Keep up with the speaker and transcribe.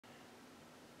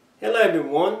Hello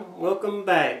everyone, welcome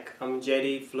back. I'm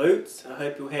jdflutes. I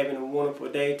hope you're having a wonderful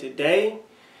day today.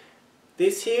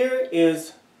 This here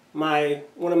is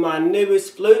one of my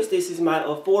newest flutes. This is my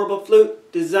Affordable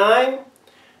Flute Design.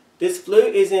 This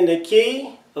flute is in the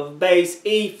key of bass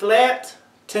E Flat,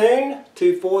 tuned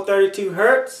to 432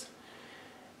 Hertz.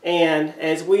 And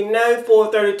as we know,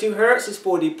 432 Hertz is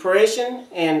for depression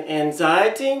and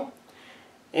anxiety.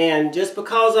 And just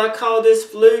because I call this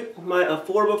flute my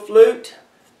Affordable Flute,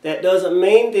 that doesn't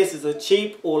mean this is a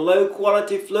cheap or low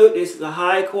quality flute. This is a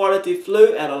high quality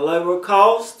flute at a lower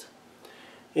cost.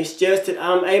 It's just that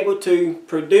I'm able to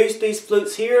produce these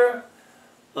flutes here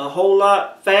a whole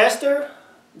lot faster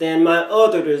than my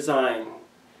other design.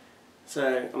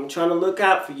 So I'm trying to look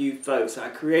out for you folks. I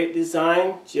create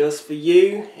design just for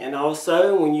you, and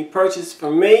also when you purchase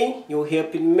from me, you're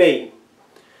helping me.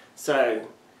 So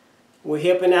we're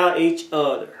helping out each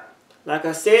other. Like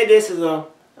I said, this is a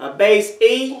bass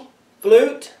E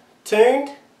flute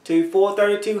tuned to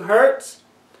 432 Hertz.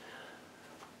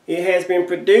 It has been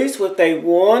produced with a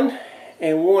 1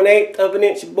 1/8 of an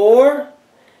inch bore.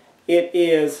 It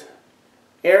is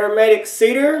Aromatic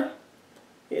Cedar.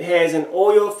 It has an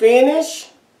oil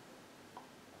finish.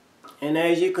 And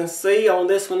as you can see on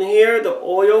this one here, the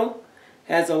oil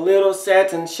has a little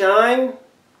satin shine.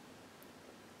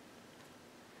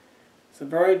 It's a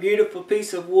very beautiful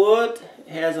piece of wood.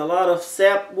 It has a lot of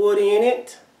sapwood in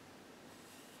it.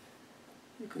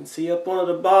 You can see up on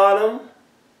the bottom.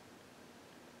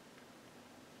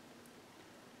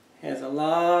 It has a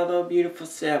lot of beautiful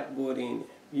sapwood in it.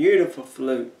 Beautiful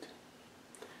flute.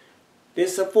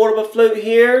 This affordable flute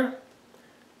here,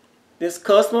 this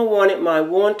customer wanted my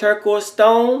 1 turquoise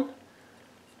stone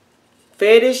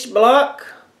fetish block.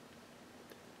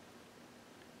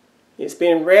 It's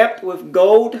been wrapped with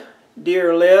gold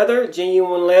deer leather,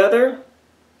 genuine leather.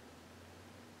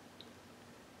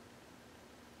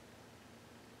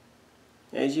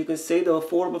 As you can see, the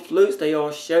affordable flutes, they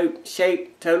are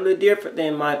shaped totally different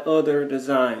than my other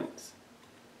designs.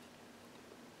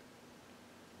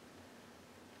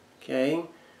 Okay,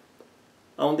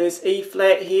 on this E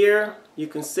flat here, you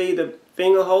can see the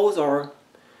finger holes are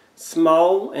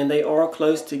small and they are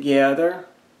close together.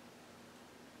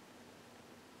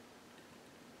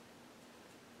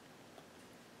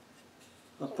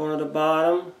 Up on the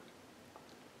bottom,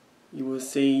 you will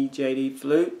see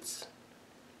jdflutes,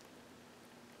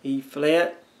 E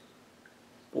flat,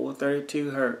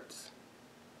 432 Hertz.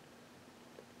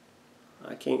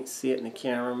 I can't see it in the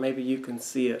camera, maybe you can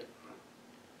see it.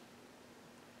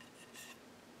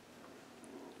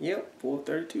 Yep,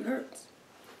 432 Hertz.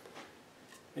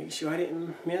 Make sure I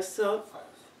didn't mess up.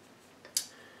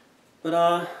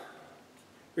 But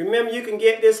remember, you can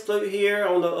get this flute here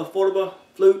on the Affordable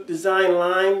Flute Design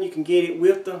line. You can get it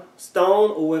with the stone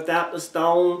or without the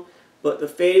stone, but the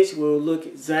fetish will look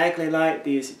exactly like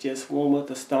this. It's just one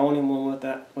with a stone and one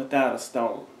without a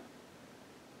stone.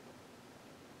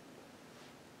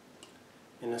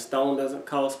 And the stone doesn't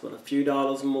cost but a few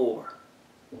dollars more.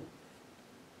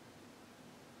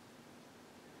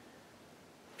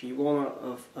 If you want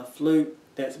a flute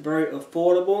that's very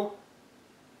affordable,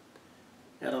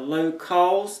 at a low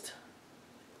cost,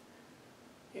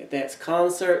 that's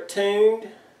concert tuned,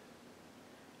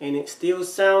 and it still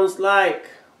sounds like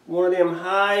one of them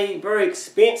high, very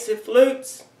expensive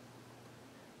flutes,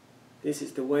 this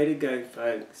is the way to go,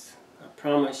 folks. I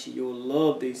promise you, you'll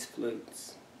love these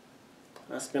flutes.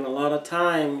 I spent a lot of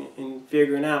time in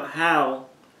figuring out how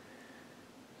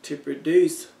to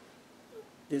produce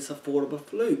this affordable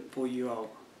flute for you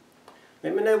all.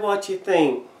 Let me know what you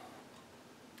think.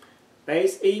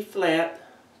 Bass E flat,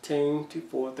 tuned to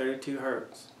 432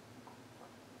 Hertz.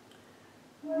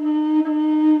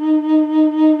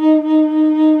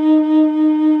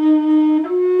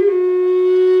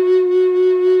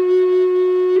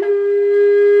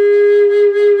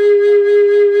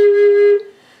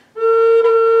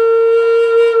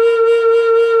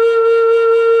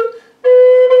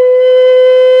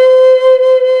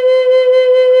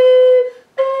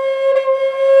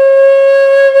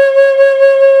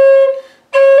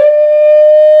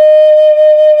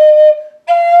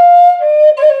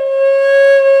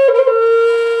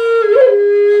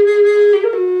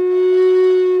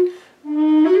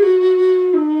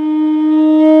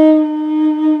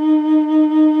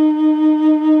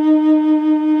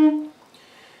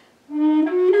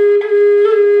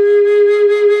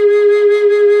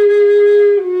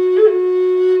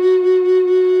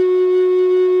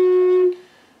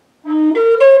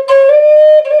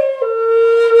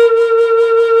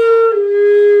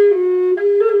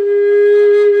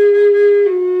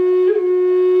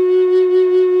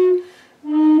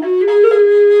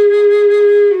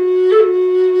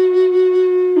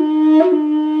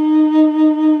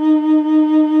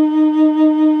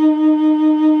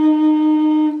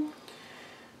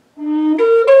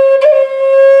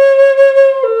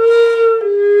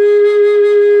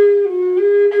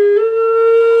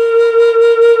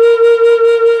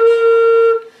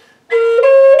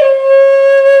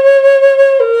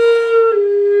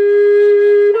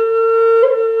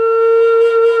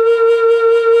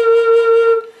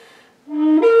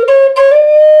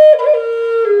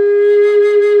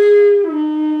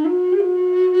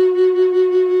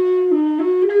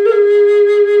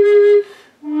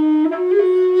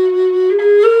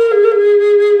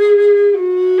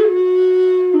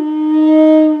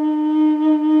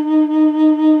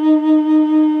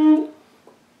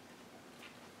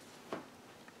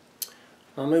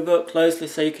 closely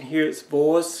so you can hear its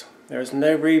voice. There's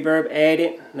no reverb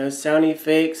added, no sound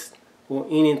effects or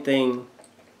anything.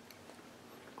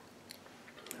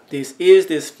 This is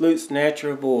this flute's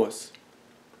natural voice.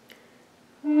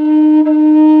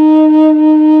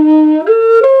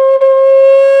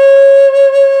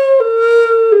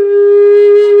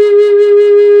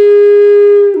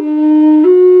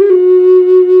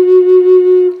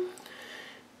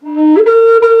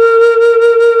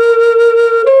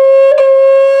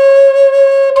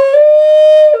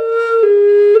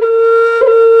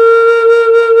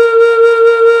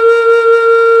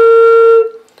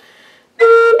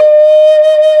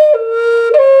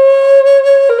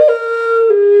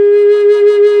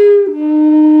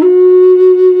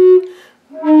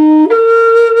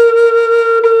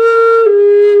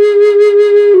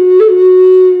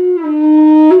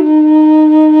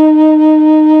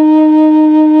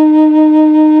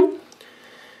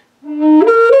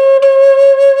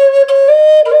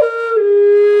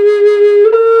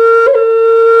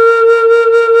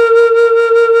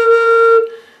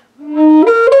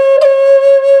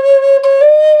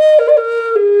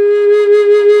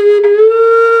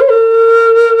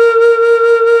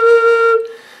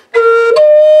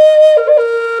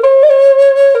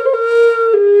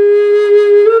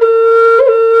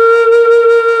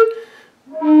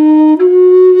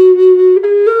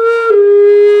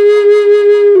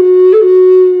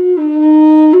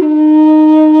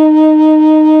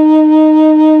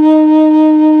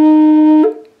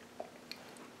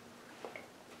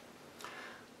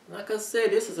 Like I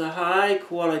said, this is a high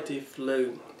quality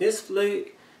flute. This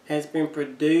flute has been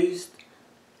produced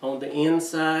on the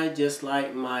inside just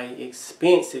like my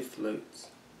expensive flutes.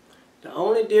 The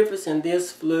only difference in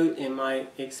this flute and my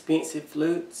expensive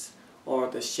flutes are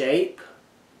the shape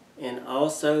and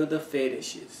also the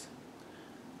fetishes.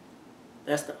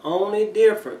 That's the only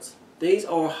difference. These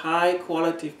are high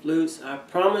quality flutes. I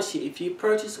promise you, if you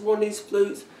purchase one of these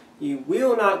flutes, you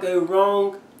will not go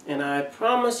wrong. And I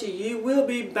promise you, you will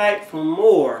be back for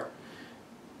more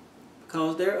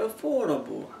because they're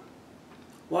affordable.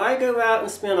 Why go out and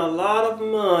spend a lot of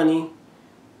money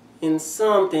in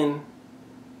something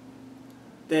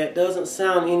that doesn't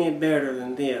sound any better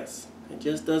than this? It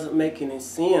just doesn't make any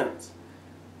sense.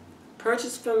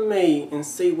 Purchase from me and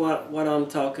see what I'm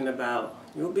talking about.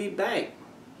 You'll be back.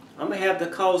 I'm going to have the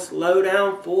cost low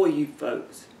down for you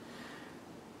folks.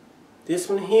 This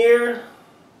one here,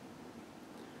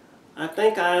 I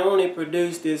think I only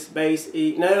produced this bass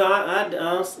E. No, I'm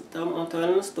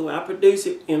telling the story. I produced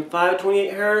it in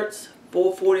 528 Hertz,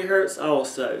 440 Hertz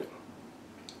also.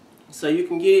 So you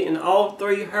can get it in all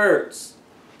 3 Hertz.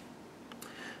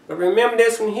 But remember,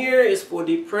 this one here is for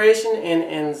depression and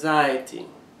anxiety.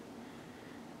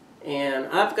 And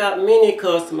I've got many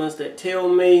customers that tell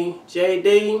me,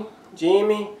 JD,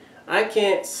 Jimmy, I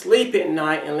can't sleep at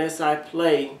night unless I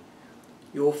play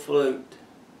your flute.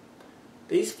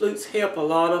 These flutes help a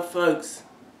lot of folks,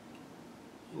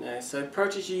 so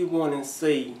purchase you one and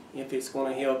see if it's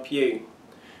going to help you.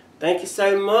 Thank you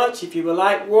so much. If you would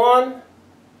like one,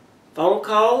 phone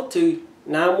call to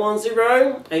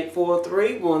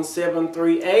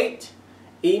 910-843-1738.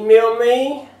 Email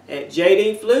me at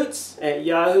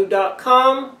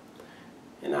jdflutes@yahoo.com.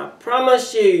 And I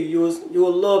promise you,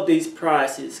 you'll love these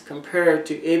prices compared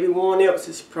to everyone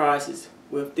else's prices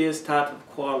with this type of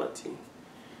quality.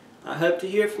 I hope to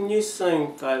hear from you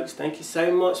soon, folks. Thank you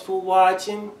so much for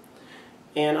watching.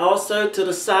 And also to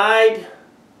the side,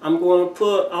 I'm going to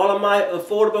put all of my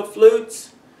affordable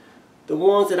flutes, the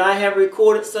ones that I have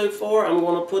recorded so far, I'm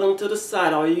going to put them to the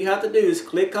side. All you have to do is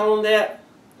click on that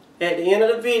at the end of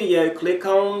the video, click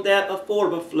on that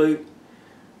affordable flute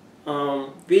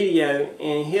video,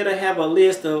 and here they have a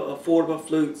list of affordable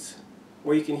flutes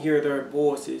where you can hear their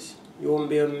voices. You'll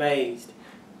be amazed.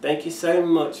 Thank you so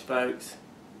much, folks.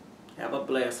 Have a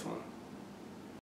blessed one.